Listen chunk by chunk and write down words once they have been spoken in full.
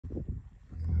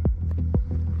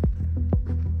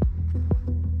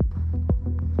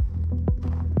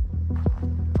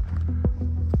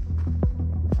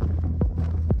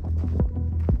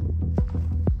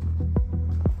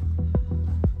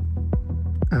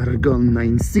Argon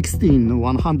 916,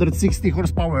 160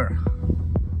 horsepower.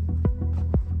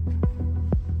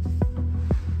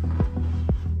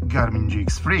 Garmin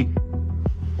GX3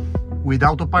 with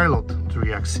autopilot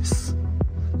 3-axis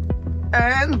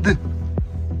and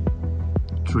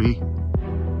 3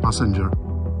 passenger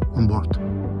on board.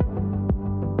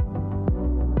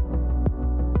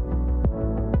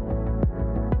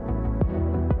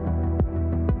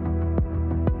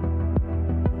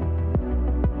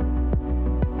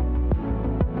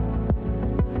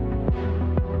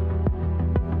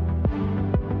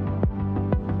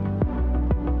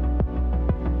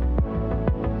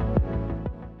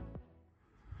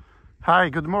 Hi,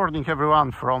 good morning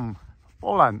everyone from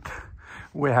Poland.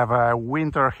 We have a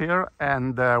winter here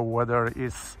and the weather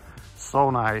is so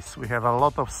nice. We have a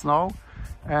lot of snow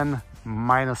and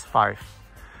 -5.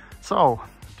 So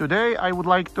today I would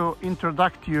like to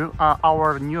introduce you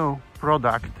our new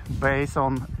product based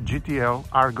on GTL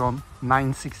Argon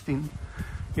 916.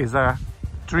 Is a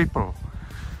triple.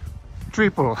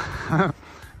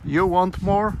 You want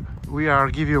more? We are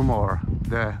give you more.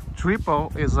 The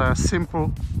triple is a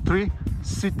simple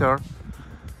 3-seater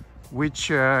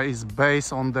which is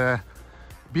based on the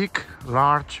big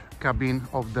large cabin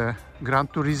of the Gran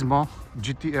Turismo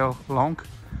GTL Long,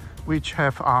 which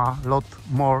have a lot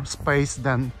more space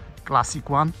than classic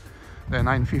one, the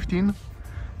 915,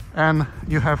 and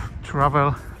you have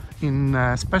travel in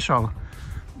a special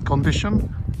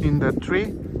condition in the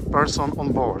 3-person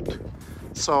on board.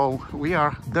 So we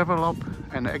are develop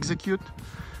and execute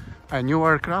a new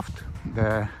aircraft.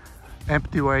 The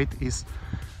empty weight is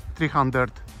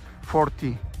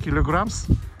 340 kilograms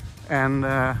and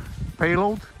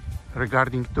payload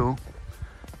regarding to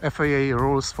FAA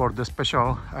rules for the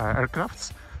special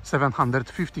aircrafts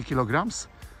 750 kilograms.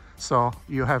 So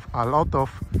you have a lot of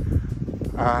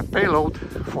payload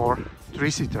for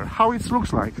 3-seater. How it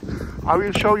looks like, I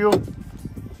will show you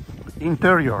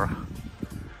interior.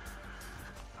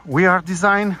 We are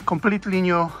design completely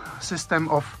new system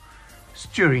of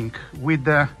steering with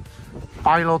the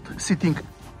pilot sitting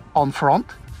on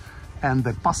front and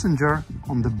the passenger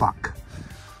on the back.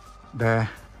 The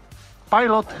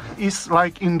pilot is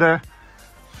like in the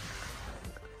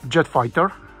jet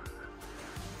fighter,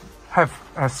 have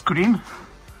a screen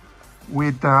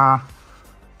with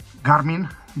Garmin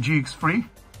GX3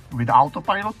 with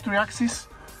autopilot 3-axis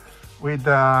with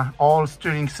all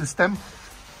steering system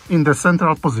in the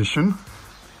central position.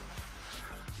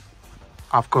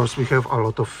 Of course, we have a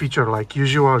lot of feature like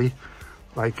usually,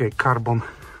 like a carbon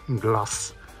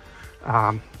glass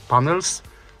panels,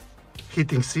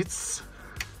 heating seats.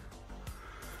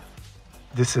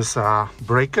 This is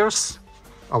breakers,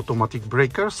 automatic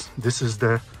breakers. This is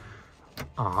the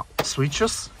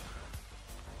switches,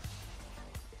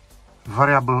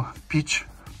 variable pitch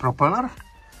propeller,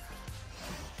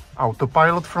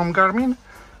 autopilot from Garmin,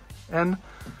 and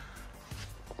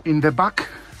in the back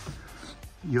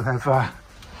you have a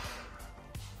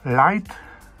light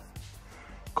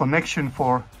connection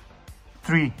for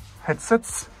 3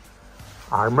 headsets,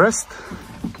 armrest,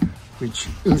 which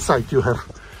inside you have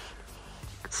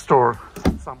store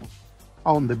some.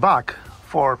 On the back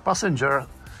for passenger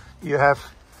you have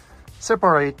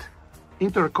separate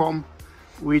intercom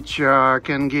which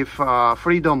can give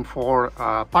freedom for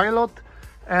pilot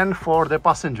and for the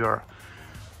passenger.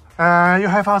 You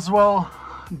have as well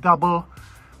double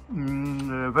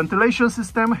ventilation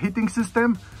system, heating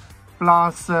system,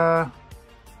 plus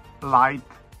light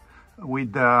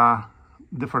with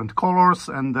different colors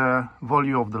and the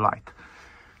volume of the light.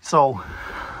 So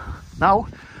now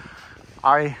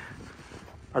I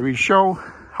will show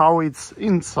how it's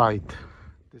inside.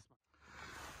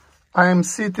 I am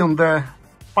sitting on the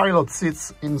pilot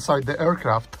seats inside the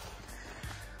aircraft.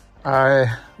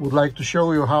 I would like to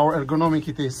show you how ergonomic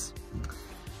it is.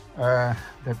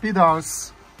 The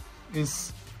pedals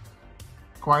is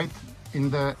quite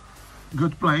in the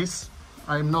good place.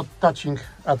 I'm not touching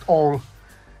at all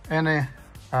any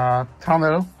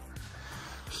tunnel.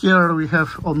 Here we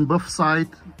have on both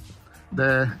sides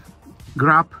the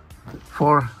grab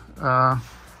for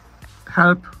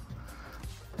help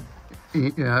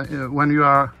when you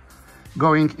are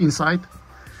going inside.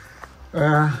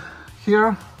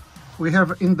 Here we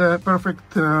have in the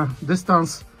perfect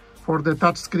distance for the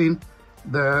touch screen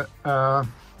the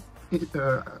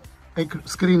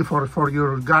screen for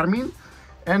your Garmin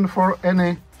and for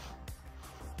any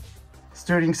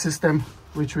steering system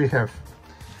which we have.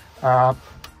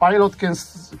 Pilot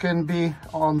can be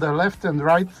on the left and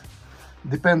right,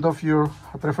 depend of your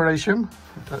preference.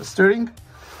 Steering.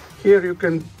 Here you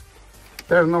can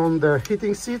turn on the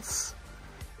heating seats,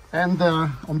 and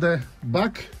on the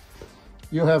back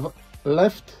you have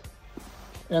left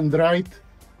and right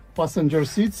passenger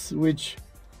seats, which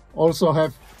also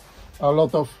have a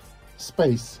lot of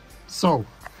space. So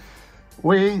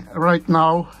we right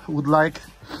now would like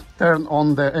turn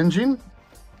on the engine.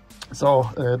 So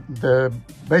the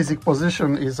basic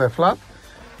position is a flat.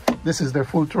 This is the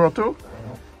full throttle.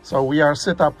 So we are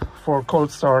set up for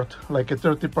cold start like a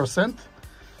 30%.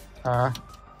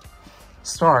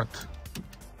 Start.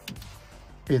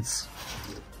 It's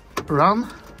run.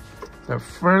 The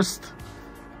first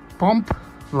pump,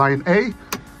 line A,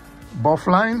 both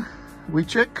line we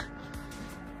check.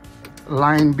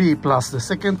 Line B plus the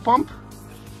second pump.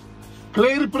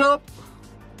 Clear prop,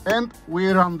 and we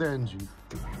run the engine.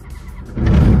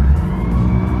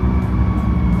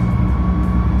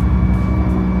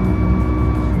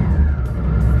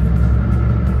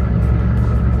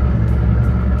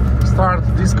 Start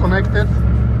disconnected.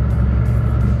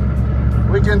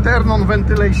 We can turn on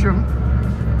ventilation.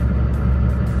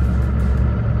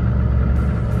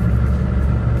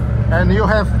 And you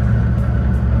have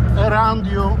around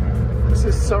you, this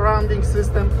is surrounding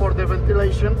system for the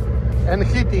ventilation and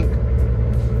heating.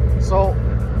 So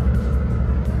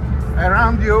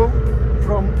around you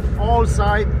from all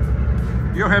sides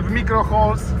you have micro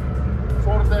holes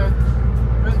for the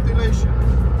ventilation.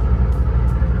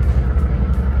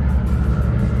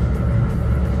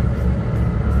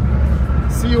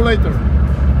 See you later.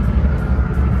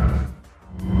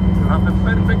 You have a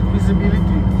perfect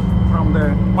visibility from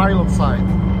the pilot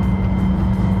side.